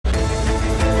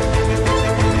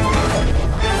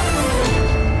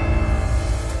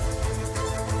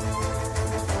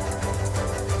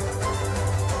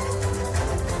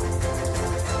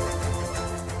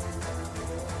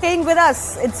with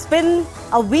us. It's been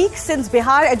a week since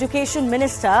Bihar Education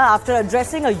Minister, after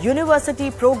addressing a university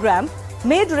program,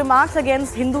 made remarks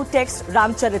against Hindu text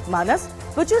Ramcharitmanas,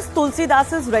 which is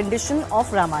Tulsidasa's rendition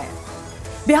of Ramayana.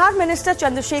 Bihar Minister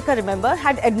Chandra, remember,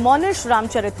 had admonished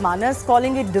Ramcharitmanas,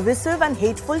 calling it divisive and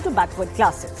hateful to backward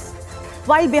classes.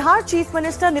 While Bihar Chief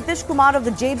Minister Nitish Kumar of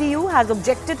the JDU has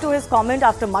objected to his comment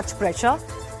after much pressure,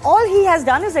 all he has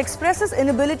done is express his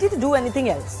inability to do anything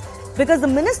else, because the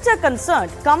minister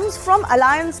concerned comes from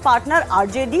alliance partner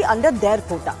RJD under their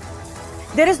quota.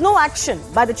 There is no action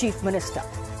by the Chief Minister.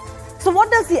 So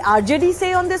what does the RJD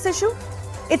say on this issue?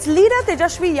 Its leader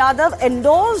Tejashwi Yadav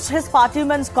endorsed his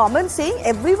partyman's comment, saying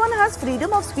everyone has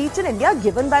freedom of speech in India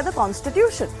given by the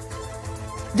Constitution.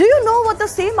 Do you know what the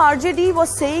same RJD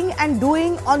was saying and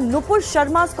doing on Nupur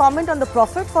Sharma's comment on the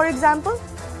Prophet, for example?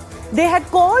 They had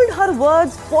called her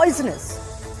words poisonous,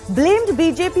 blamed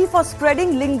BJP for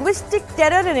spreading linguistic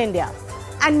terror in India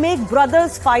and make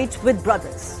brothers fight with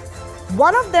brothers.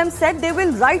 One of them said they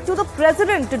will write to the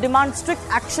president to demand strict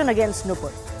action against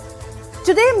Nupur.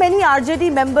 Today, many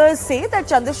RJD members say that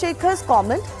Chandrasekhar's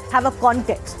comment have a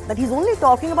context, that he's only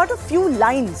talking about a few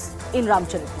lines in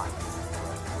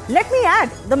Ramcharitmanas. Let me add,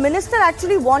 the minister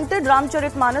actually wanted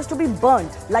Ramcharitmanas to be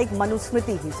burnt, like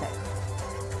Manusmriti, he said.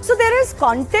 So there is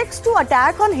context to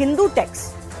attack on Hindu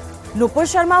texts. Nupur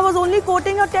Sharma was only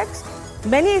quoting a text.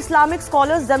 Many Islamic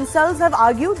scholars themselves have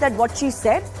argued that what she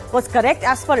said was correct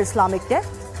as per Islamic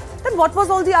text. Then what was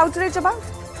all the outrage about?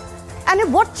 And if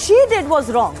what she did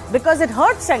was wrong because it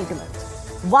hurt sentiment,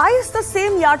 why is the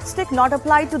same yardstick not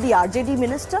applied to the RJD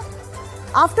minister?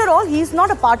 After all, he is not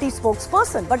a party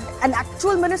spokesperson, but an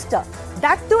actual minister,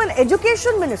 that too an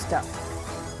education minister.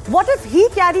 What if he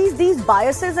carries these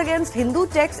biases against Hindu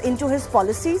texts into his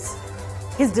policies,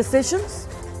 his decisions?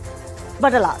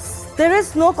 But alas, there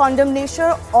is no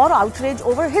condemnation or outrage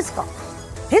over his comments.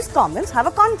 His comments have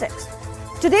a context.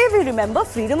 Today we remember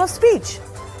freedom of speech.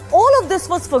 All of this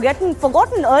was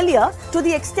forgotten earlier, to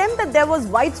the extent that there was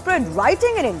widespread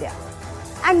rioting in India.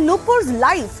 And Nupur's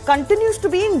life continues to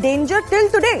be in danger till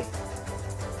today.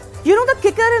 You know the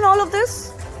kicker in all of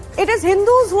this? It is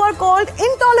Hindus who are called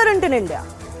intolerant in India.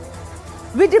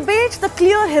 We debate the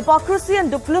clear hypocrisy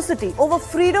and duplicity over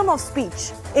freedom of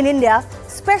speech in India,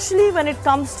 especially when it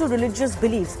comes to religious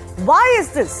beliefs. Why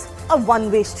is this a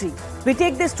one-way street? We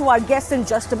take this to our guests in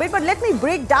just a bit, but let me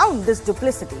break down this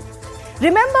duplicity.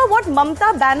 Remember what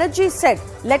Mamata Banerjee said,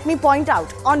 let me point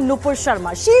out, on Nupur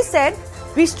Sharma. She said,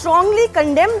 we strongly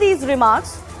condemn these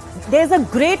remarks. There's a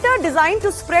greater design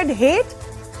to spread hate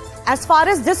as far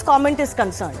as this comment is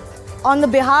concerned. On the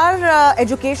Bihar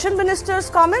Education Minister's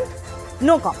comment,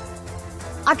 no comment.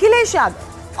 Akhilesh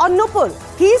Yadav, on Nupur,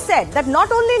 he said that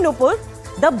not only Nupur,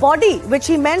 the body, which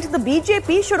he meant the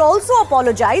BJP, should also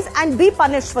apologize and be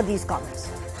punished for these comments.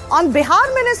 On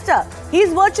Bihar Minister,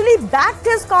 he's virtually backed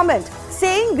his comment,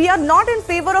 saying we are not in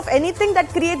favor of anything that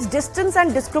creates distance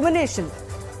and discrimination.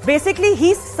 Basically,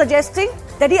 he's suggesting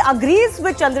that he agrees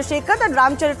with Chandrasekhar that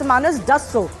Ramcharitmanas does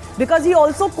so, because he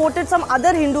also quoted some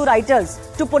other Hindu writers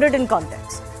to put it in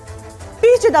context. P.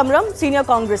 Chidambaram, senior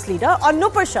Congress leader, on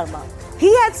Nupur Sharma,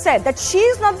 he had said that she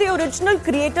is not the original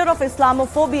creator of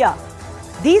Islamophobia.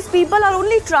 These people are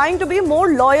only trying to be more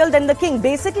loyal than the king,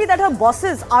 basically that her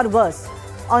bosses are worse.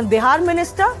 On Bihar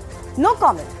Minister, no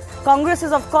comment. Congress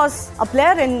is of course a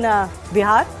player in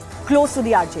Bihar, close to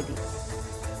the RJD.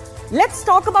 Let's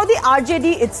talk about the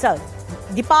RJD itself,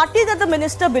 the party that the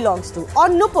minister belongs to.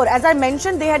 On Nupur, as I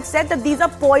mentioned, they had said that these are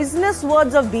poisonous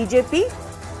words of BJP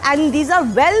and these are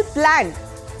well-planned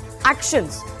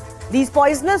actions. These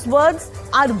poisonous words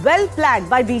are well-planned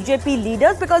by BJP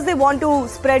leaders because they want to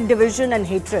spread division and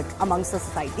hatred amongst the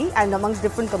society and amongst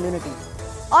different communities.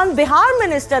 On Bihar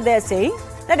minister, they are saying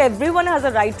that everyone has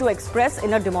a right to express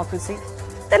in a democracy.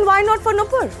 Then why not for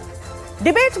Nupur?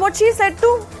 Debate what she said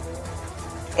too.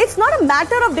 It's not a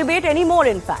matter of debate anymore,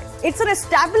 in fact. It's an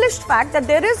established fact that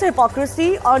there is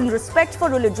hypocrisy on respect for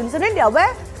religions in India,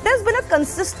 where there's been a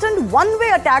consistent one-way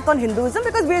attack on Hinduism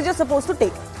because we are just supposed to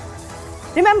take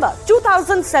it. Remember,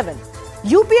 2007,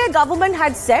 UPA government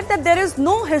had said that there is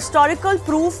no historical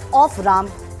proof of Ram.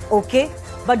 Okay,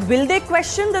 but will they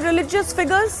question the religious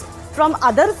figures from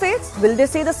other faiths? Will they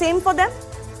say the same for them?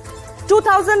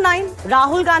 2009,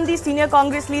 Rahul Gandhi, senior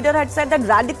Congress leader, had said that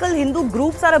radical Hindu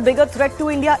groups are a bigger threat to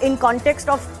India in context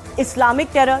of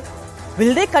Islamic terror.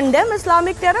 Will they condemn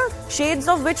Islamic terror, shades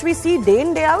of which we see day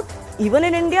in, day out, even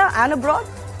in India and abroad?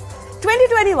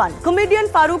 2021, comedian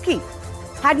Farooqi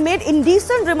had made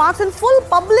indecent remarks in full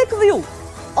public view,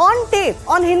 on tape,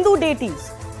 on Hindu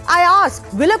deities. I ask,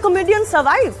 will a comedian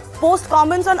survive? post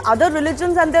comments on other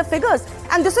religions and their figures.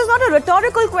 And this is not a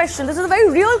rhetorical question. This is a very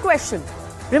real question.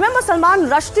 Remember, Salman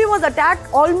Rushdie was attacked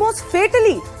almost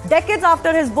fatally decades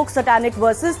after his book Satanic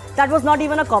Verses. That was not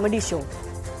even a comedy show.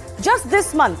 Just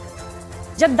this month,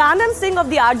 Jagdanand Singh of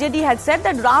the RJD had said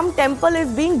that Ram Temple is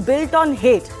being built on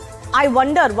hate. I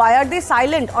wonder, why are they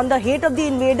silent on the hate of the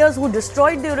invaders who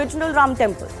destroyed the original Ram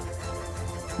Temple?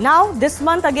 Now, this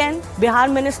month again,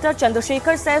 Bihar Minister Chandra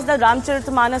Shekhar says that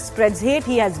Ramcharitmanas spreads hate.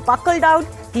 He has buckled out.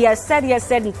 He has said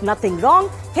nothing wrong.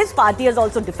 His party has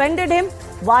also defended him.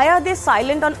 Why are they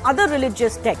silent on other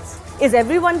religious texts? Is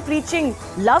everyone preaching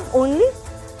love only?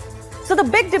 So the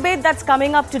big debate that's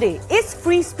coming up today, is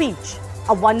free speech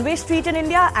a one-way street in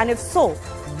India? And if so,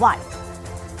 why?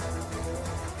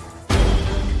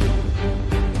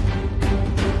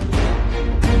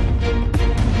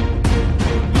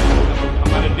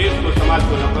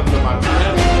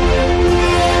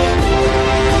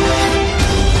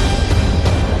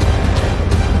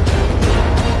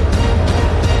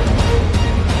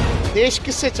 देश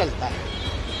किससे चलता है?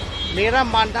 मेरा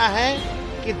मानना है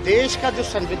कि देश का जो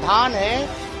संविधान है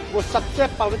वो सबसे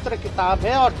पवित्र किताब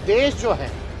है और देश जो है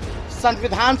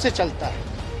संविधान से चलता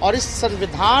है और इस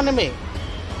संविधान में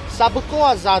सबको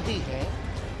आज़ादी है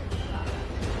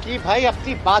कि भाई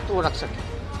अपनी बात वो रख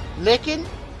सके, लेकिन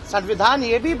संविधान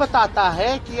ये भी बताता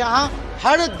है कि यहाँ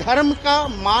हर धर्म का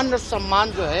मान और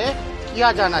सम्मान जो है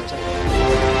किया जाना चाहिए।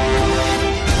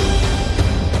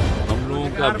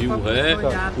 का व्यू है,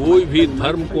 कोई भी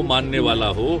धर्म को मानने वाला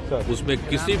हो उसमें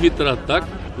किसी भी तरह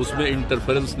तक उसमें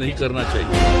इंटरफेरेंस नहीं करना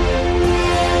चाहिए।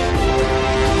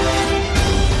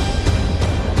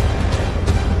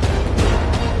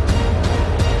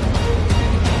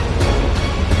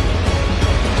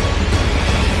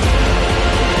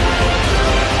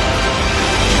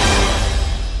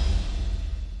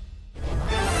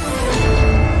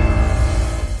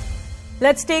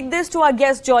 Let's take this to our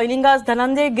guest joining us.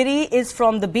 Dhananjay Giri is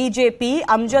from the BJP.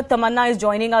 Amjad Tamanna is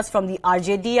joining us from the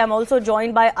RJD. I'm also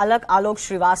joined by Alok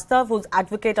Srivastav, who's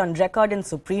advocate on record in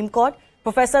Supreme Court.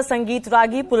 Professor Sangeet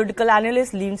Ragi, political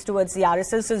analyst, leans towards the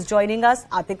RSS, is joining us.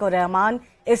 Atikur Rahman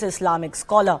is Islamic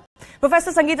scholar.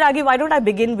 Professor Sangeet Ragi, why don't I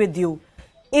begin with you?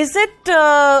 Is it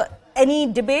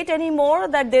any debate anymore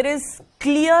that there is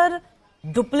clear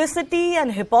duplicity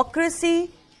and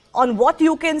hypocrisy on what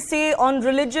you can say on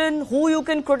religion, who you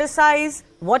can criticize,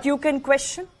 what you can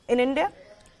question in India?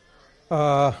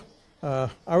 I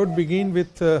would begin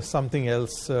with something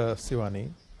else, Sivani.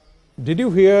 Did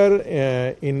you hear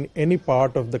in any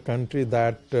part of the country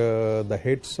that the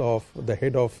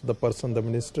head of the person, the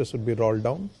minister, should be rolled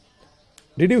down?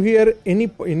 Did you hear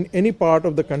in any part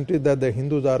of the country that the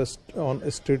Hindus are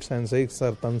on streets and say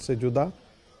Sartan se juda?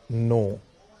 No.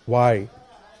 Why?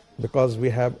 Because we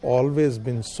have always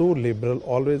been so liberal,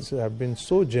 always have been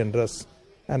so generous,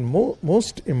 and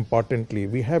most importantly,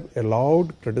 we have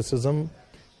allowed criticism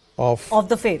of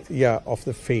the faith. Yeah, of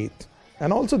the faith.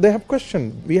 And also they have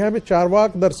questioned. We have a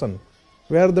Charvak Darshan,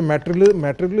 where the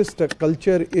materialist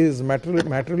culture is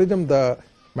materialism. The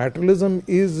materialism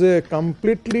is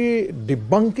completely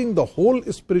debunking the whole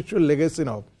spiritual legacy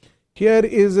now. Here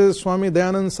is Swami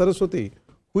Dayanand Saraswati,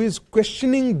 who is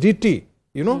questioning deity,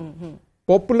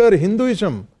 popular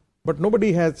Hinduism, but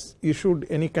nobody has issued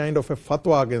any kind of a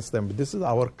fatwa against them. This is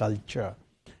our culture,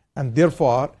 and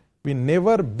therefore we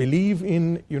never believe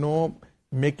in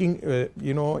making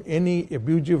any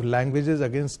abusive languages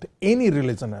against any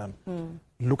religion.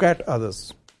 Look at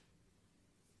others.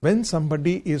 When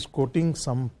somebody is quoting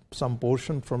some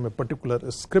portion from a particular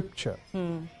scripture,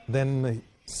 then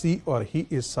she or he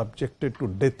is subjected to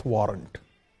death warrant.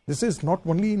 This is not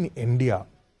only in India.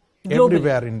 Globally.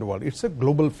 Everywhere in the world. It's a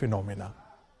global phenomena.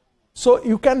 So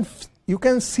you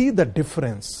can see the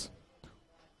difference.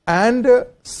 And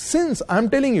since I'm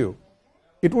telling you,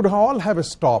 it would all have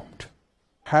stopped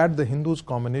had the Hindus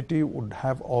community would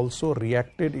have also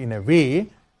reacted in a way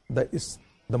that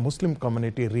the Muslim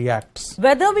community reacts.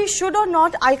 Whether we should or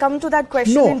not, I'll come to that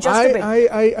question in just a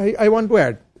bit. I want to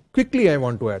add, quickly I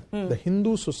want to add, the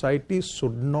Hindu society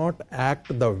should not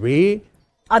act the way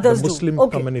others the Muslim do.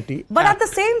 Okay. community. But at the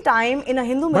same time, in a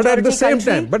Hindu majority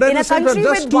country, in a country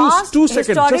with vast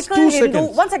historical Hindu,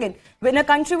 one second, in a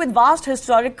country with vast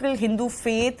historical Hindu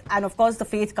faith, and of course the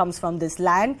faith comes from this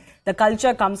land, the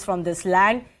culture comes from this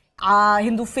land,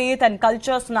 Hindu faith and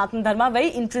culture, Sanatana Dharma,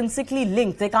 very intrinsically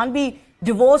linked. They can't be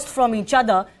divorced from each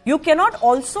other. You cannot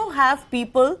also have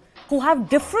people who have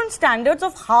different standards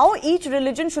of how each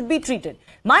religion should be treated.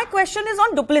 My question is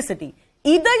on duplicity.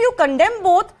 Either you condemn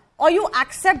both or you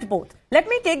accept both. Let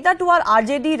me take that to our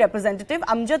RJD representative.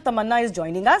 Amjad Tamanna is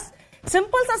joining us.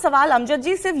 Simple सा सवाल अमजद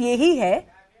जी सिर्फ यही है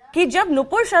कि जब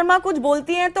नुपुर शर्मा कुछ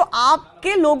बोलती हैं तो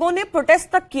आपके लोगों ने प्रोटेस्ट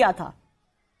तक किया था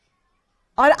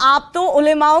और आप तो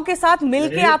उलेमाओं के साथ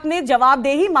मिलके आपने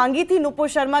जवाबदेही मांगी थी नुपुर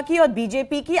शर्मा की और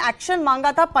बीजेपी की, एक्शन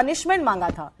मांगा था, पनिशमेंट मांगा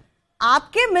था।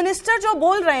 आपके मिनिस्टर जो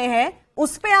बोल रहे हैं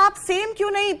उस पे आप सेम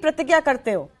क्यों नहीं प्रतिज्ञा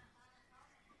करते हो?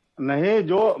 नहीं,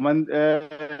 जो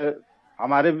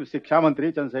हमारे शिक्षा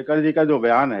मंत्री चंद्रशेखर जी का जो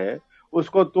बयान है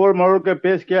उसको तोड़ मरोड़ के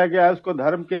पेश किया गया है। उसको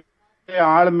धर्म के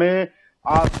आड़ में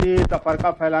आपसी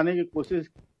तफरका फैलाने की कोशिश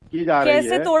की जा रही है।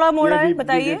 कैसे तोड़ा मोड़ा है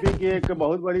बताइए? बीजेपी की एक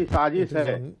बहुत बड़ी साजिश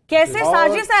है। कैसे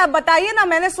साजिश है, आप बताइए ना।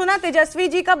 मैंने सुना तेजस्वी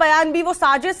जी का बयान भी, वो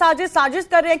साजिश साजिश साजिश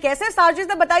कर रहे हैं। कैसे साजिश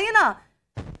है बताइए ना।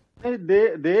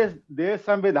 देश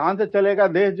संविधान से चलेगा,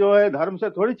 देश जो है धर्म से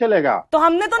थोड़ी चलेगा। तो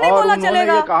हमने तो नहीं बोला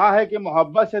चलेगा। ये कहा है कि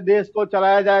मोहब्बत से देश को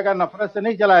चलाया जाएगा, नफरत से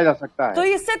नहीं चलाया जा सकता है। तो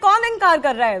इससे कौन इनकार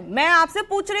कर रहा है? मैं आपसे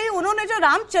पूछ रही हूँ, उन्होंने जो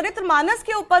रामचरितमानस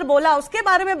के ऊपर बोला उसके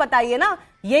बारे में बताइए ना।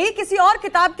 यही किसी और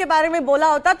किताब के बारे में बोला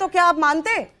होता तो क्या आप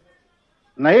मानते?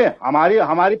 नहीं,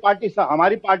 हमारी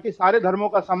पार्टी सारे धर्मों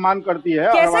का सम्मान करती है।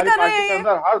 कैसे हमारी कर रहे पार्टी के हैं?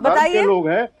 अंदर हर धर्म के लोग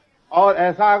हैं और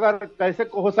ऐसा अगर कैसे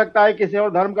हो सकता है किसी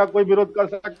और धर्म का कोई विरोध कर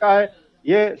सकता है?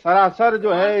 ये सरासर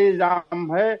जो है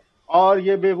इल्जाम है और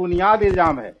ये बेबुनियाद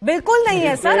इल्जाम है। बिल्कुल नहीं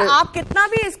है सर, आप कितना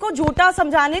भी इसको झूठा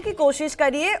समझाने की कोशिश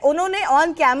करिए। उन्होंने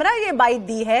ऑन कैमरा ये बाइट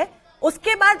दी है,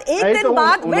 उसके बाद एक दिन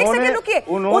बाद, एक सेकंड रुकिए,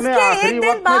 उसके एक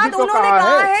दिन बाद उन्होंने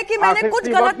कहा है कि मैंने कुछ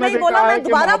गलत नहीं बोला, मैं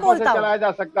दोबारा बोलता हूँ। चलाया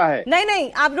जा सकता है।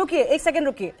 नहीं, आप रुकिए, एक सेकंड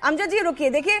रुकिए, अमजद जी रुकिए।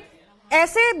 देखिए,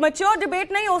 ऐसे मैच्योर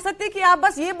डिबेट नहीं हो सकती कि आप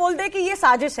बस ये बोल दे कि ये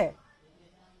साजिश है।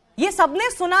 ये सबने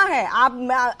सुना है,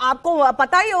 आपको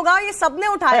पता ही होगा, ये सबने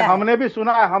उठाया है। हमने भी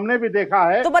सुना है, हमने भी देखा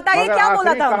है। तो बताइए क्या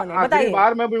बोला था उन्होंने, बताइए।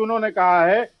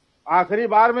 आखिरी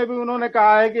बार में भी उन्होंने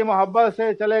कहा है कि मोहब्बत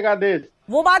से चलेगा देश।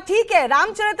 वो बात ठीक है,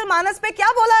 रामचरितमानस पे क्या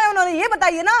बोला है उन्होंने, ये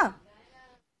बताइए ना।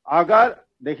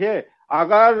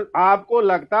 अगर आपको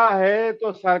लगता है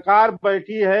तो सरकार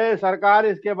बैठी है, सरकार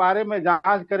इसके बारे में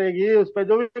जांच करेगी, उस पर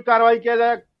जो भी कार्रवाई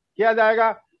किया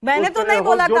जाएगा। मैंने तो नहीं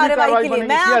बोला कार्रवाई के लिए,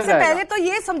 मैं आपसे पहले तो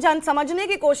ये समझने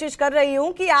की कोशिश कर रही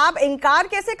हूँ कि आप इनकार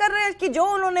कैसे कर रहे हैं कि जो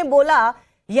उन्होंने बोला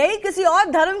यही किसी और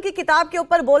धर्म की किताब के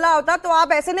ऊपर बोला होता तो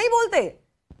आप ऐसे नहीं बोलते।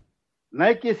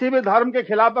 नहीं, किसी भी धर्म के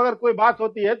खिलाफ अगर कोई बात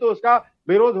होती है तो उसका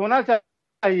विरोध होना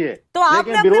चाहिए। तो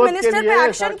आपने अपने मिनिस्टर पे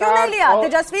एक्शन क्यों नहीं लिया?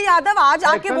 तेजस्वी यादव आज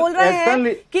आके बोल रहे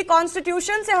हैं कि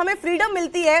कॉन्स्टिट्यूशन से हमें फ्रीडम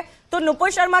मिलती है, तो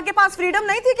नुपुर शर्मा के पास फ्रीडम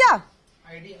नहीं थी क्या?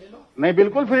 नहीं,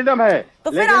 बिल्कुल फ्रीडम है।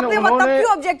 तो फिर आपने मतलब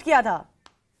क्यों ऑब्जेक्ट किया था?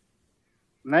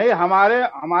 नहीं,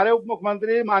 हमारे उप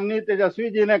मुख्यमंत्री माननीय तेजस्वी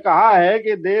जी ने कहा है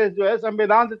कि देश जो है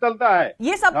संविधान से चलता है।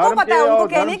 ये सबको पता है, उनको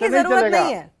कहने की जरूरत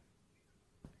नहीं है।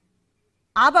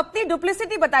 आप अपनी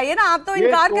डुप्लिसिटी बताइए ना। आप तो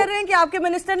इनकार कर रहे हैं कि आपके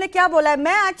मिनिस्टर ने क्या बोला है।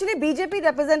 मैं एक्चुअली बीजेपी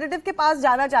रिप्रेजेंटेटिव के पास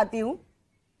जाना चाहती हूँ,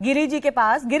 गिरी जी के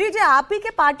पास। गिरी जी, आप ही के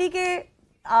पार्टी के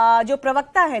जो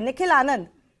प्रवक्ता है निखिल आनंद,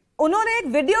 उन्होंने एक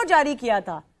वीडियो जारी किया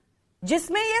था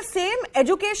जिसमें ये सेम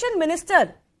एजुकेशन मिनिस्टर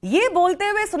ये बोलते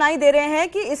हुए सुनाई दे रहे हैं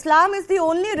कि Islam is the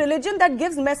only religion that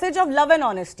gives message of love and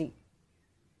honesty.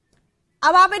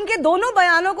 अब आप इनके दोनों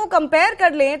बयानों को कंपेयर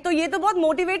कर लें तो ये तो बहुत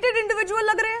मोटिवेटेड इंडिविजुअल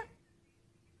लग रहे हैं।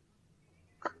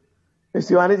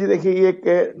 शिवानी जी, देखिए, ये एक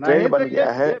ट्रेंड बन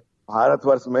गया है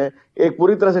भारतवर्ष में, एक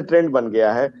पूरी तरह से ट्रेंड बन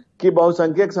गया है कि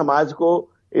बहुसंख्यक समाज को,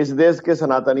 इस देश के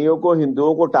सनातनियों को,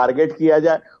 हिंदुओं को टारगेट किया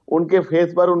जाए, उनके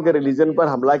फेथ पर, उनके रिलीजन पर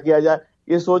हमला किया जाए।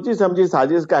 ये सोची समझी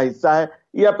साजिश का हिस्सा है,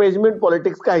 ये अपीजमेंट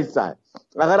पॉलिटिक्स का हिस्सा है।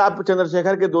 अगर आप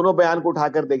चंद्रशेखर के दोनों बयान को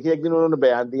उठाकर देखिए, एक दिन उन्होंने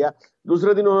बयान दिया,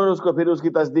 दूसरे दिन उन्होंने उसको फिर उसकी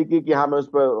तस्दीक की कि हाँ मैं उस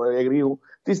पर एग्री हूँ,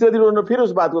 तीसरे दिन उन्होंने फिर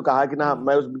उस बात को कहा कि ना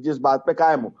मैं जिस बात पे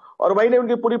कायम हूँ, और वही नहीं,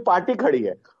 उनकी पूरी पार्टी खड़ी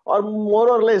है। और मोर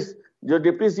और लेस जो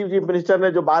डिप्टी चीफ मिनिस्टर ने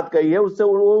जो बात कही है उससे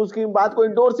वो उसकी बात को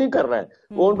इंडोर्स ही कर रहे हैं,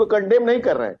 वो उनको कंडेम नहीं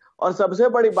कर रहे हैं। और सबसे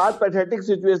बड़ी बात, पैथेटिक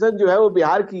सिचुएशन जो है वो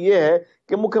बिहार की ये है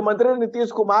कि मुख्यमंत्री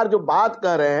नीतीश कुमार जो बात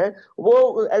कर रहे हैं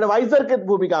वो एडवाइजर के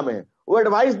भूमिका में है। वो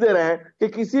एडवाइस दे रहे हैं कि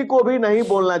किसी को भी नहीं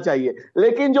बोलना चाहिए,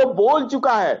 लेकिन जो बोल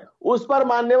चुका है उस पर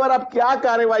मान्यवर आप क्या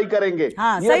कार्रवाई करेंगे?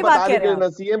 हाँ, ये बताने के लिए न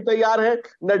सीएम तैयार है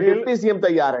न डिप्टी सीएम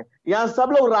तैयार है। यहाँ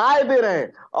सब लोग राय दे रहे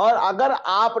हैं। और अगर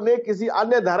आपने किसी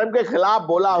अन्य धर्म के खिलाफ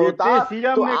बोला होता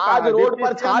तो आज रोड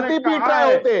पर छाती पीट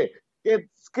रहे होते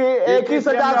कि एक ही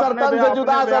सजा सरतन से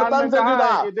जुदा, सरतन से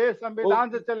जुदा, देश संविधान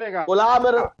से चलेगा। गुलाम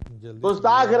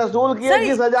गुस्ताख रसूल की एक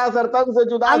ही सजा सरतन से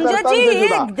जुदा, सरतन से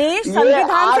जुदा। देश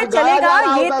संविधान से चलेगा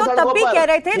ये तो तब भी कह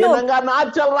रहे थे लोग, नंगा नाच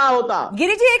चल रहा होता।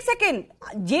 गिरी जी एक सेकेंड,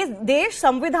 ये देश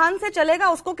संविधान से चलेगा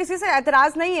उसको किसी से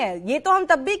एतराज नहीं है। ये तो हम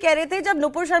तब भी कह रहे थे जब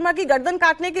नुपुर शर्मा की गर्दन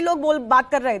काटने की लोग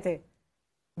बात कर रहे थे।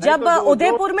 जब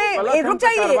उदयपुर में, रुक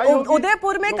जाइए,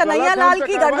 उदयपुर में कन्हैया लाल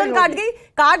की गर्दन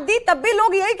काट दी, तब भी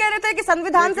लोग यही कह रहे थे कि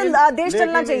संविधान से देश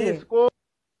चलना चाहिए।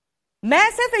 मैं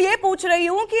सिर्फ ये पूछ रही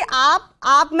हूं कि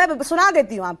मैं सुना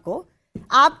देती हूं आपको।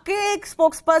 आपके एक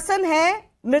स्पोक्सपर्सन है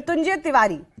मृत्युंजय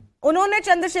तिवारी, उन्होंने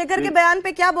चंद्रशेखर के बयान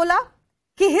पे क्या बोला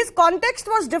कि his context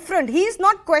was different, he is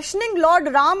not questioning Lord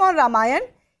Ram और Ramayan,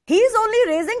 he is only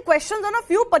raising questions on a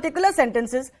few particular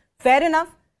sentences. Fair enough,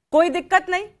 कोई दिक्कत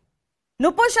नहीं.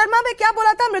 नुपुर शर्मा में क्या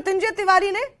बोला था मृत्युंजय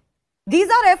तिवारी ने?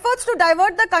 These are efforts to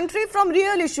divert the country from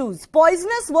real issues.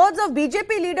 Poisonous words of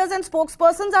BJP leaders and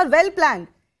spokespersons are well planned.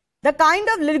 The kind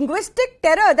of linguistic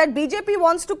terror that BJP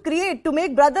wants to create to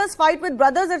make brothers fight with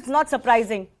brothers is not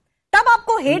surprising. तब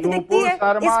आपको hate दिखती है,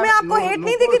 इसमें आपको hate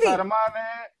नहीं दिखी थी. शर्मा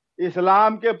ने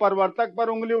इस्लाम के प्रवर्तक पर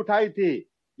उंगली उठाई थी,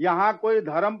 यहाँ कोई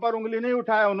धर्म पर उंगली नहीं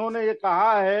उठाया. उन्होंने ये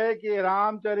कहा है कि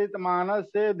रामचरितमानस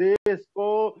से देश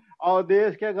को और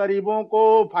देश के गरीबों को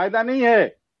फायदा नहीं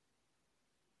है.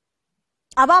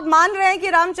 अब आप मान रहे हैं कि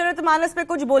रामचरितमानस पे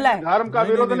कुछ बोला है, धर्म का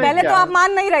विरोध नहीं. पहले तो आप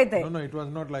मान नहीं रहे थे. No, it was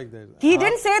not like that. He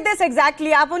didn't say this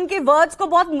exactly. आप उनके वर्ड्स को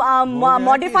बहुत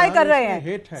मॉडिफाई कर रहे हैं.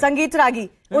 संगीत रागी,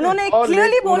 उन्होंने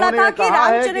क्लियरली बोला था कि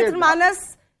रामचरितमानस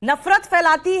नफरत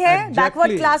फैलाती है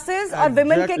बैकवर्ड क्लासेस और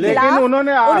विमेन के खिलाफ.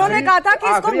 उन्होंने कहा था कि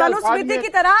इसको मनुस्मृति की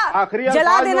तरह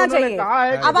जला देना चाहिए.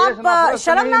 अब आप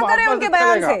शर्म ना करें उनके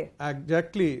बयान से.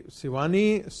 Exactly,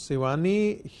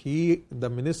 Shivani, the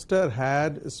minister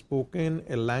had spoken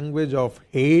a language of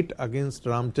hate against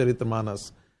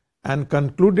Ramcharitmanas and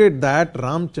concluded that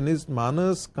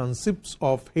Ramcharitmanas consists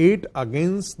of hate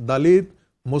against Dalit,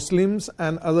 Muslims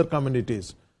and other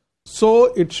communities. So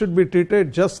it should be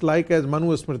treated just like as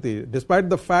Manu Smriti, despite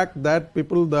the fact that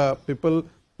people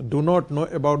do not know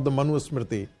about the Manu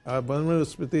Smriti. Manu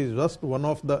Smriti is just one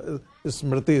of the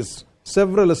Smritis,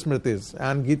 several Smritis,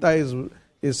 and Gita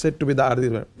is said to be the Adi.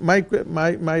 My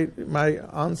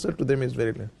answer to them is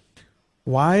very clear.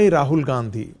 Why Rahul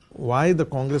Gandhi, why the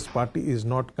Congress party is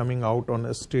not coming out on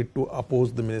a street to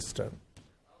oppose the minister?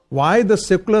 Why the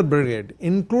secular brigade,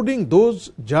 including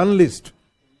those journalists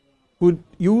who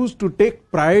used to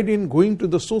take pride in going to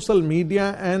the social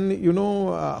media and,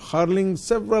 hurling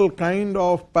several kind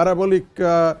of parabolic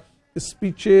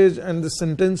speeches and the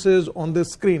sentences on the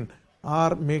screen,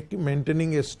 are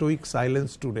maintaining a stoic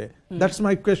silence today? That's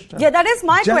my question. Yeah, that is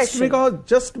my question.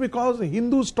 Just because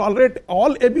Hindus tolerate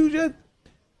all abuses,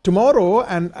 tomorrow,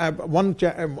 and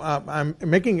I'm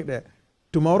making it,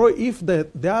 tomorrow if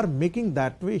they are making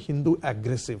that way Hindu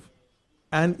aggressive,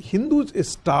 and Hindus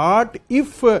start,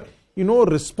 if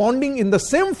responding in the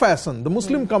same fashion the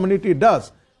Muslim community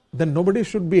does, then nobody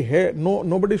should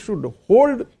nobody should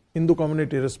hold Hindu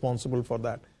community responsible for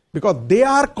that, because they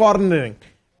are cornering.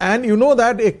 And you know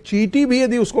that एक चींटी भी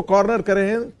यदि उसको corner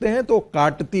करते हैं तो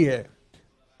काटती है.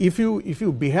 If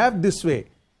you behave this way,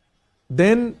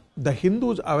 then the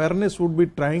Hindus' awareness would be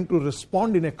trying to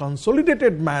respond in a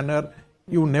consolidated manner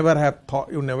you never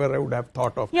would have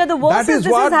thought of. Yeah, the worst is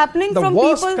this is happening from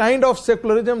people. The worst kind of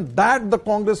secularism that the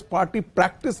Congress party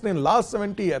practiced in last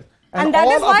 70 years. And that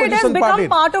is why it has become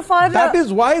part of our... That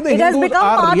is why the Hindus are reacting to this. It has become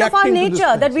part of our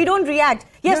nature that we don't react.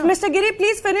 Yes, yeah. Mr. Giri,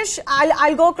 please finish.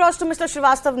 I'll go across to Mr.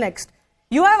 Srivastav next.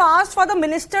 You have asked for the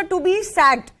minister to be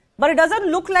sacked, but it doesn't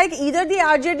look like either the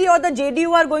RJD or the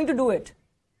JDU are going to do it.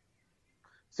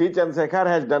 See, Shekhar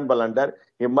has done blunder.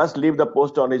 He must leave the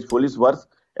post on his foolish words.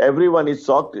 Everyone is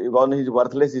shocked on his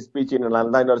worthless speech in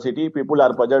Nalanda University. People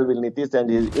are puzzled with Nitish and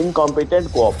his incompetent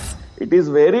co-op. It is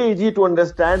very easy to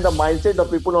understand the mindset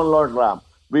of people on Lord Ram.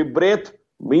 We breathe,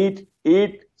 meet,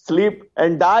 eat, sleep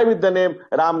and die with the name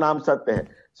Ram Naam Satya hai.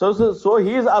 So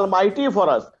he is almighty for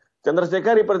us.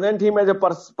 Chandrasekhar represents him as a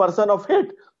person of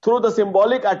hate through the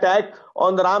symbolic attack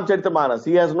on the Ramcharitmanas.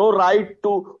 He has no right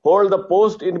to hold the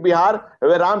post in Bihar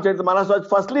where Ramcharitmanas was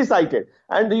firstly cited.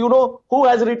 And you know who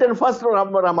has written first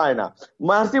Ramayana?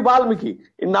 Maharishi Valmiki.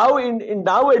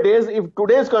 Nowadays, if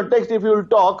today's context, if you will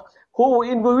talk,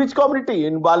 in which community?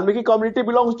 In Valmiki community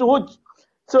belongs to which?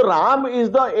 So Ram is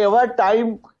the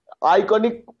ever-time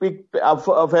iconic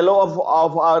fellow of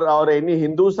our any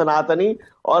Hindu, Sanatani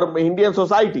or Indian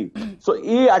society. So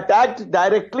he attacked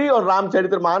directly on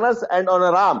Ramcharitramanas and on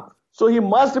Ram. So he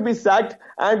must be sacked.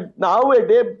 And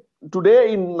nowadays,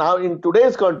 in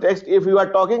today's context, if you are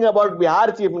talking about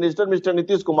Bihar Chief Minister, Mr.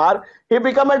 Nitish Kumar, he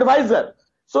become advisor.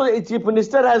 So a Chief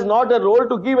Minister has not a role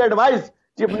to give advice.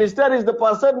 Chief Minister is the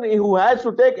person who has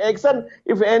to take action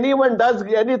if anyone does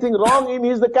anything wrong. He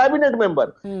is the cabinet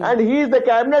member, and he is the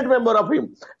cabinet member of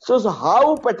him. So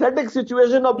how pathetic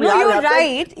situation of Bihar. No, you're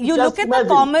right. You look at the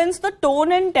comments, the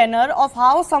tone and tenor of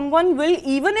how someone will,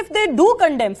 even if they do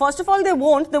condemn. First of all, they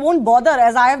won't bother,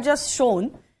 as I have just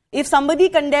shown. If somebody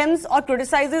condemns or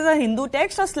criticizes a Hindu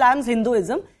text or slams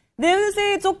Hinduism, they will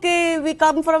say it's okay. We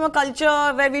come from a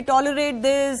culture where we tolerate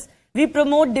this. We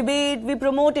promote debate, we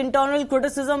promote internal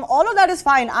criticism, all of that is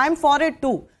fine. I'm for it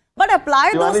too. But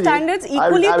apply those standards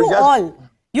equally to all.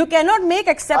 You cannot make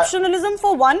exceptionalism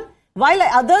for one while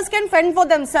others can fend for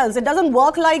themselves. It doesn't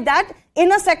work like that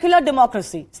in a secular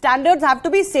democracy. Standards have to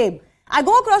be same. I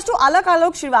go across to Alak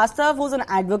Srivastav, who's an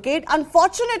advocate.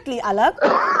 Unfortunately, Alak,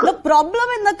 the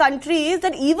problem in the country is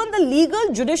that even the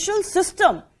legal judicial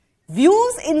system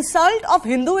views insult of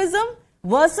Hinduism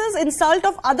versus insult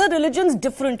of other religions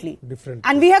differently.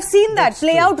 And we have seen that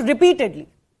play out repeatedly.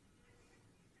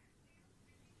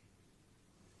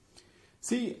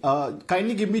 See,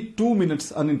 kindly give me 2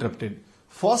 minutes uninterrupted.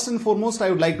 First and foremost, I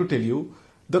would like to tell you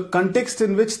the context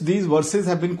in which these verses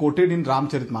have been quoted in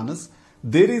Ramcharitmanas.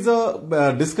 There is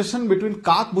a discussion between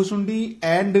Kak Bhushundi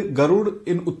and Garud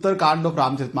in Uttarkand of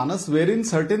Ramcharitmanas, wherein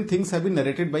certain things have been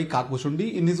narrated by Kak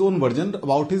Bhushundi in his own version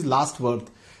about his last birth.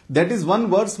 That is one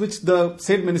verse which the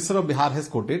said Minister of Bihar has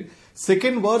quoted.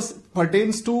 Second verse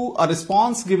pertains to a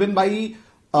response given by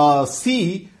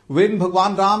sea when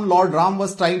Bhagwan Ram, Lord Ram,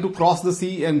 was trying to cross the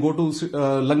sea and go to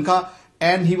Lanka,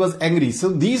 and he was angry. So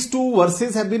these two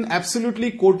verses have been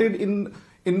absolutely quoted in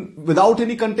without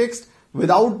any context,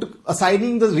 without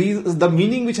assigning the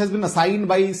meaning which has been assigned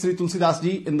by Sri Tulsidas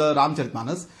ji in the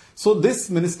Ramcharitmanas. So this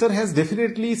minister has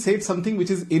definitely said something which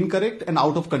is incorrect and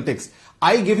out of context.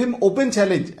 I give him open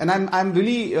challenge, and I'm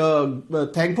really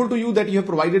thankful to you that you have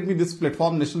provided me this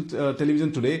platform, national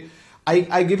television today.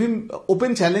 I give him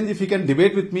open challenge if he can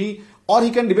debate with me, or he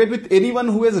can debate with anyone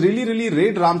who has really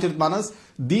read Ramcharitmanas.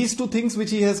 These two things which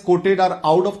he has quoted are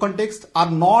out of context,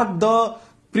 are not the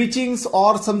preachings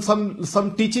or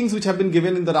some teachings which have been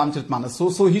given in the Ramcharitmanas.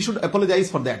 So he should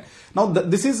apologize for that. Now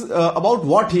this is about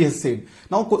what he has said.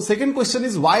 Now second question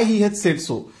is why he has said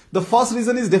so. The first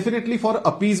reason is definitely for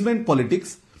appeasement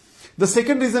politics. The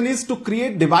second reason is to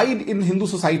create divide in Hindu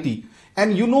society.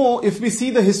 And you know, if we see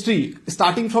the history,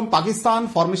 starting from Pakistan,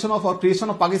 formation of or creation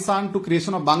of Pakistan to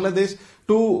creation of Bangladesh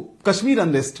to Kashmir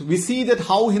unrest, we see that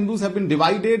how Hindus have been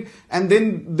divided and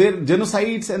then their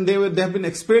genocides and they have been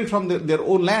expelled from their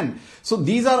own land. So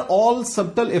these are all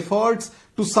subtle efforts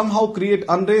to somehow create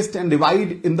unrest and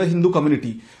divide in the Hindu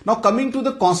community. Now coming to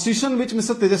the constitution which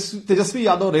Mr. Tejasvi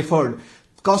Yadav referred,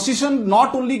 Constitution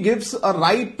not only gives a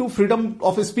right to freedom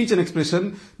of speech and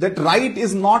expression, that right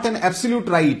is not an absolute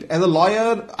right. As a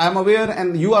lawyer, I am aware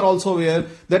and you are also aware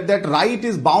that that right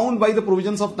is bound by the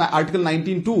provisions of Article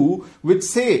 19(2), which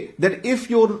say that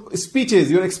if your speeches,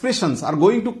 your expressions are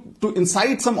going to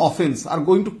incite some offense, are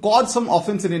going to cause some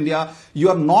offense in India, you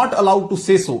are not allowed to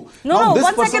say so. No,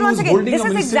 one second. This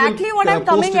is exactly what I'm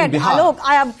coming at. Alok,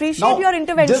 I appreciate your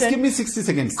intervention. Just give me 60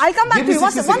 seconds. I'll come back to you.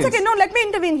 One second. No, let me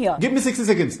intervene here. Give me 60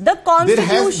 seconds. The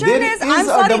constitution I'm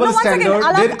sorry, no, one second.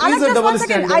 Alak, just 1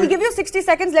 second. I'll give you 60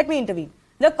 seconds. Let me intervene.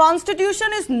 The constitution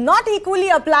is not equally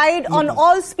applied on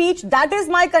all speech. That is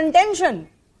my contention.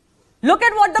 Look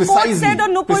at what the court said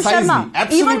on Nupur Sharma.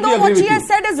 Absolutely, even though what she has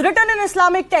said is written in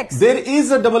Islamic text. There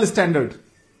is a double standard.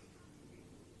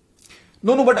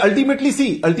 No, but ultimately,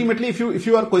 if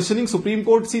you are questioning Supreme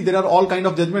Court, see, there are all kind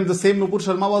of judgments. The same Nupur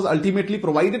Sharma was ultimately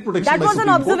provided protection by Supreme Court.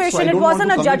 That was an observation. So it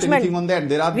wasn't a judgment. On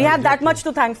that. We have that much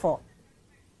to thank for.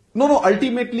 No,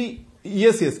 ultimately,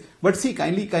 yes. But see,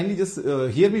 kindly just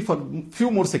hear me for few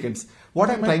more seconds.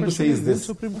 What I'm trying to say is this.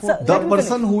 The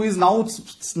person who is now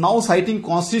citing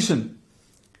Constitution,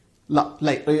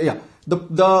 the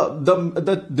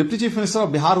Deputy Chief Minister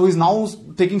of Bihar, who is now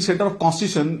taking shelter of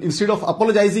Constitution, instead of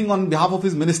apologizing on behalf of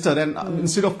his minister and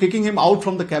instead of kicking him out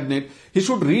from the cabinet, he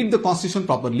should read the Constitution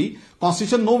properly.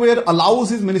 Constitution nowhere allows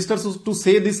his ministers to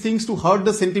say these things to hurt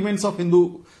the sentiments of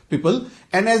Hindu people.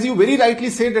 And as you very rightly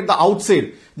said at the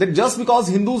outset, that just because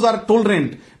Hindus are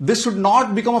tolerant, this should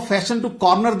not become a fashion to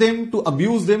corner them, to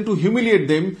abuse them, to humiliate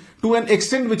them to an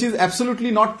extent which is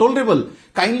absolutely not tolerable.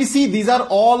 Kindly see, these are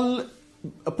all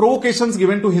provocations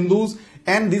given to Hindus,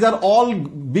 and these are all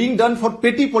being done for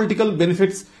petty political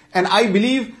benefits. And I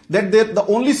believe that the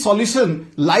only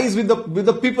solution lies with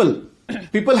the people.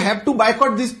 People have to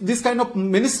boycott this kind of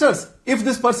ministers. If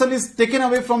this person is taken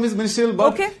away from his ministerial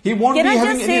berth, he won't be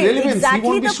having any relevance. Exactly, he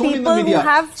won't be shown in the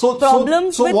media. So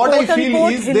what I feel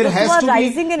is there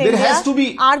has to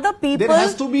be are the people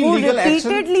who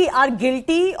repeatedly are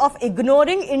guilty of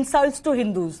ignoring insults to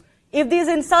Hindus. If these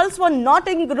insults were not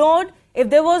ignored, if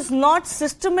there was not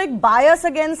systemic bias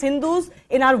against Hindus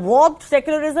in our warped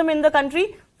secularism in the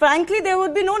country, frankly, there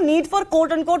would be no need for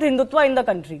quote-unquote Hindutva in the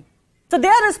country. So they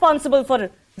are responsible for the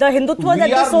Hindutva that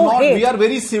they so hate. We are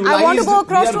very civilized. I want to go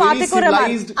across to Atikur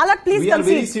Rahman. Alak, please concede.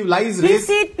 Very civilized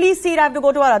please seat. I have to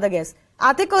go to our other guest.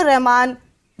 Atikur Rahman,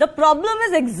 the problem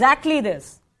is exactly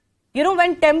this. You know,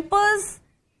 when tempers,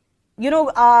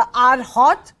 are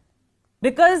hot,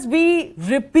 because we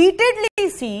repeatedly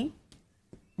see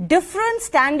different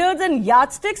standards and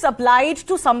yardsticks applied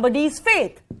to somebody's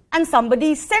faith and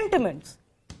somebody's sentiments.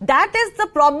 That is the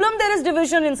problem. There is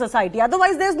division in society.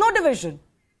 Otherwise, there is no division.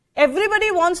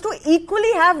 Everybody wants to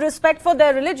equally have respect for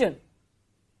their religion.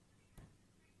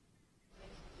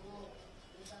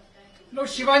 No,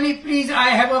 Shivani, please, I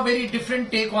have a very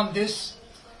different take on this.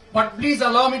 But please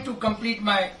allow me to complete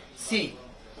my say.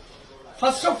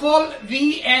 First of all,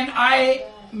 we and I,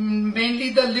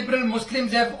 mainly the liberal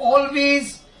Muslims, have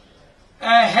always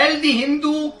held the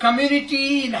Hindu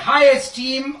community in high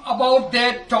esteem about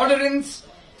their tolerance,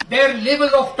 their level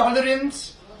of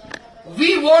tolerance.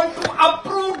 We want to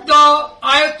uproot the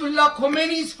Ayatollah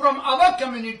Khomeinis from our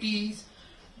communities.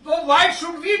 So why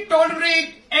should we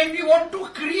tolerate and we want to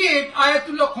create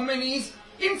Ayatollah Khomeinis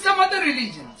in some other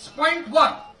religions? Point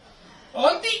one.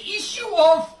 On the issue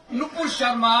of Nupur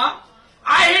Sharma,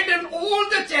 I had on all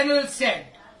the channels said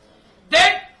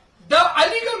that the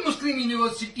Aligarh Muslim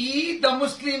University, the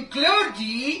Muslim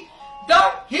clergy,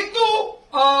 the Hindu,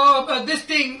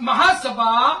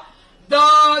 Mahasabha,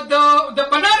 the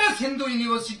Banaras Hindu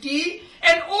University,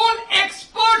 and all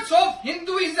experts of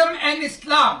Hinduism and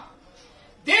Islam,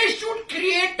 they should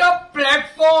create a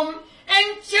platform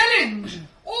and challenge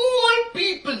all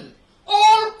people,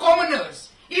 all commoners,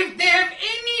 if they have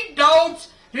any doubts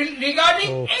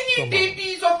regarding any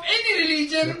deities of any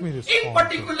religion, in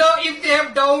particular if they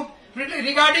have doubt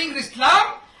regarding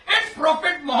Islam and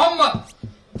Prophet Muhammad,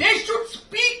 they should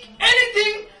speak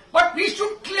anything, but we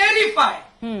should clarify.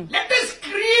 Let us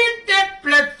create that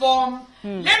platform.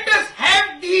 Let us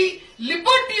have the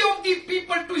liberty of the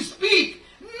people to speak.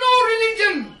 No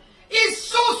religion is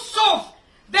so soft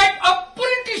that a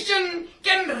politician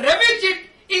can ravage it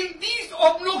in these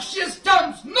obnoxious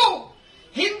terms. No.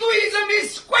 Hinduism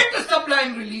is quite a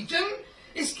sublime religion.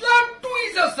 Islam too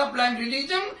is a sublime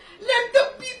religion. Let the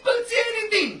people say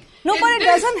anything. No, but it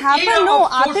doesn't happen. No,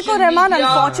 Atikur Rahman,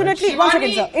 unfortunately, one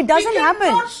second, sir. It doesn't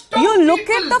happen. You look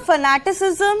at the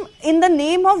fanaticism in the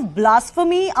name of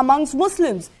blasphemy amongst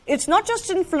Muslims. It's not just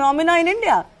a phenomena in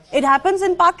India. It happens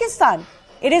in Pakistan.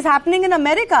 It is happening in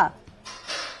America.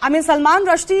 I mean, Salman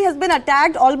Rushdie has been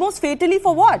attacked almost fatally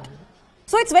for what?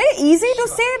 So it's very easy to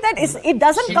say that it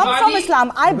doesn't come from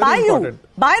Islam. I buy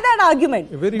that argument.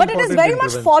 But it is very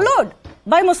much followed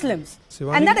by Muslims.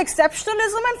 And that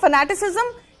exceptionalism and fanaticism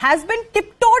has been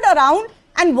tiptoed around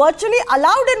and virtually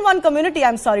allowed in one community,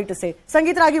 I'm sorry to say.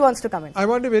 Sangeet Ragi wants to comment. I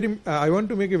want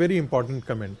to make a very important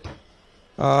comment.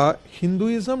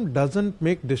 Hinduism doesn't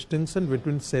make distinction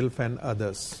between self and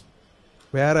others,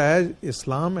 whereas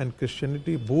Islam and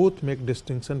Christianity both make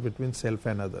distinction between self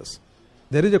and others.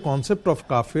 There is a concept of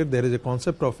kafir, there is a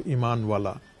concept of iman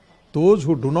wala. Those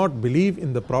who do not believe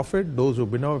in the Prophet, those who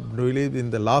do not believe in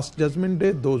the last judgment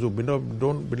day, those who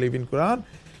don't believe in Quran.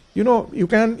 You know, you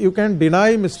can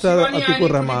deny Mr. Atikur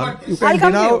Rahman.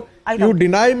 You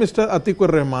deny Mr.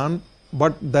 Atikur Rahman,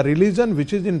 but the religion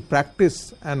which is in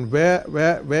practice and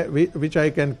which I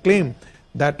can claim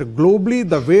that globally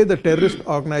the way the terrorist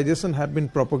organization have been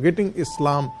propagating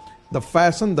Islam, the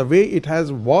fashion, the way it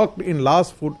has worked in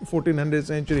last 1400th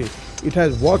century, it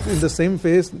has worked in the same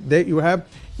phase.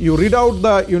 You read out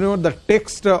the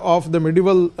text of the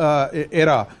medieval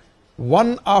era,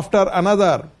 one after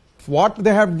another. What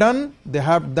they have done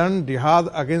jihad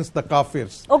against the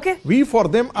kafirs. Okay. We for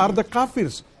them are the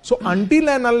kafirs. So until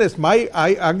and unless,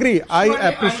 I agree, I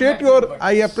appreciate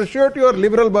your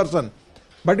liberal version,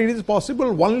 but it is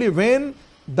possible only when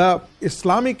the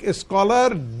Islamic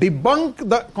scholar debunk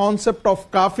the concept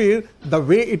of kafir the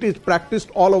way it is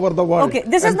practiced all over the world. Okay,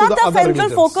 this is not the central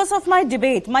focus of my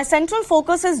debate. My central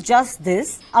focus is just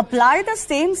this. Apply the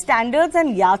same standards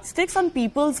and yardsticks on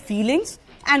people's feelings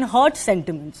and hurt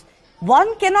sentiments.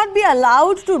 One cannot be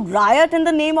allowed to riot in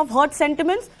the name of hurt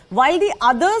sentiments while the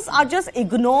others are just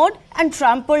ignored and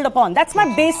trampled upon. That's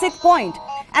my basic point.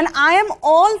 And I am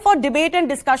all for debate and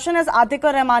discussion, as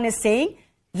Atikur Rahman is saying.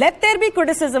 Let there be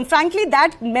criticism. Frankly,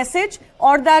 that message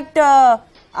or that,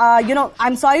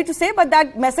 I'm sorry to say, but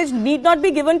that message need not be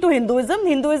given to Hinduism.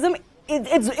 Hinduism,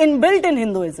 it's inbuilt in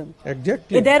Hinduism.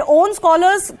 Exactly. Their own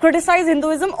scholars criticize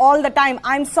Hinduism all the time.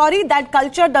 I'm sorry, that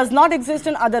culture does not exist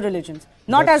in other religions.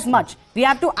 Not as much. We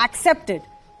have to accept it.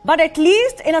 But at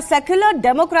least in a secular,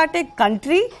 democratic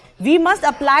country, we must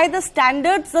apply the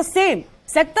standards the same.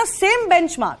 Set the same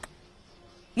benchmark.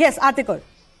 Yes, Atikur.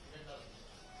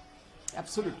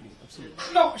 Absolutely.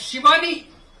 No, Shivani,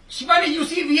 you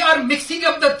see, we are mixing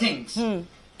up the things.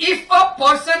 If a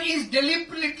person is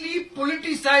deliberately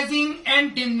politicizing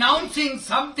and denouncing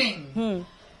something,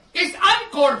 it's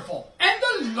uncalled for. And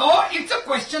the law, it's a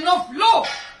question of law.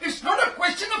 It's not a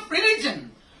question of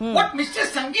religion. What Mr.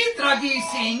 Sangeet Ragi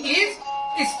is saying is,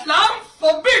 Islam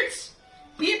forbids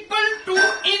people to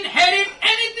inherit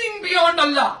anything beyond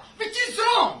Allah, which is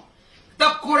wrong. The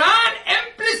Quran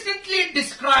implicitly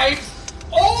describes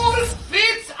all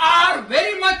faiths are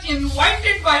very much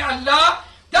invited by Allah.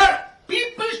 The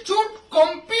people should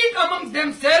compete amongst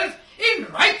themselves in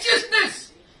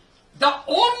righteousness. The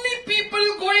only people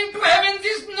going to heaven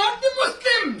is not the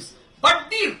Muslims,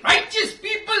 but the righteous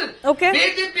people. Okay.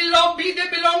 May they belong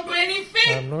to any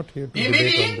faith. I'm not here to They may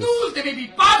be debate on Hindus, they may be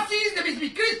Parsis, they may be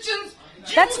Christians.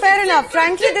 That's fair enough.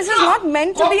 Frankly, this is not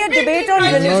meant to be a debate on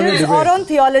religions or on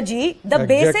theology. The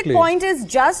basic point is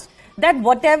just that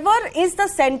whatever is the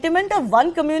sentiment of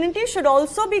one community should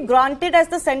also be granted as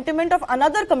the sentiment of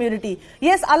another community.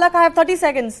 Yes, Alak, I have 30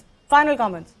 seconds. Final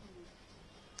comments.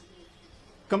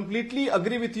 Completely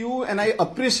agree with you, and I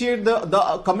appreciate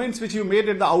the comments which you made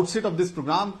at the outset of this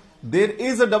program. There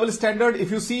is a double standard.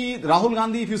 If you see Rahul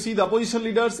Gandhi, if you see the opposition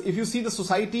leaders, if you see the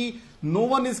society, no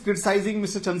one is criticizing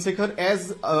Mr. Chandrasekhar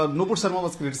as Nupur Sharma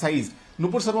was criticized.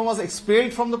 Nupur Sharma was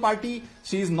expelled from the party.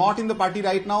 She is not in the party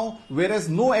right now, whereas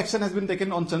no action has been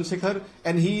taken on Chandrasekhar,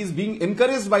 and he is being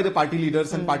encouraged by the party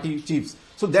leaders and party chiefs.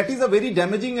 So that is a very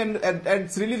damaging and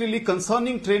it's really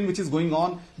concerning trend which is going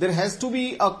on. There has to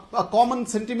be a common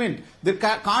sentiment. There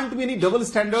can't be any double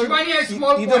standard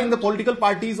either in the political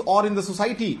parties or in the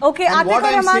society. Okay,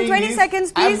 Rahman, 20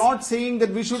 seconds, please. I'm not saying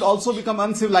that we should also become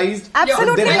uncivilized.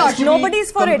 Absolutely not.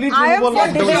 Nobody's for it. I am for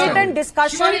debate and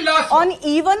discussion on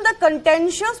even the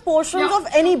contentious portions of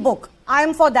any book. I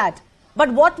am for that.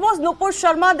 But what was Nupur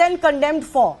Sharma then condemned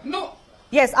for? No.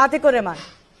 Yes, Atikur Rahman.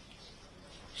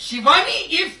 Shivani,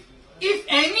 if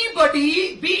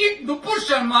anybody, be it Nupur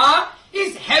Sharma,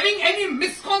 is having any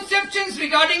misconceptions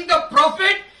regarding the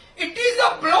Prophet, it is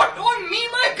a blot on me,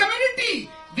 my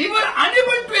community. We were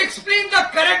unable to explain the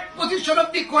correct position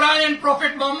of the Quran and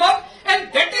Prophet Muhammad,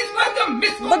 and that is why the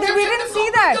misconceptions. But we didn't see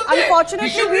that.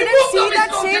 Unfortunately, we didn't see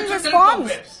that same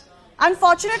response.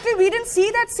 Unfortunately, we didn't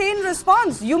see that same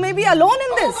response. You may be alone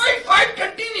in this. Fight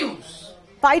continues.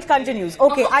 Fight continues.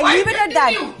 Okay, I leave it at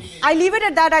that. I leave it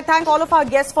at that. I thank all of our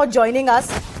guests for joining us.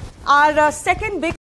 Our second big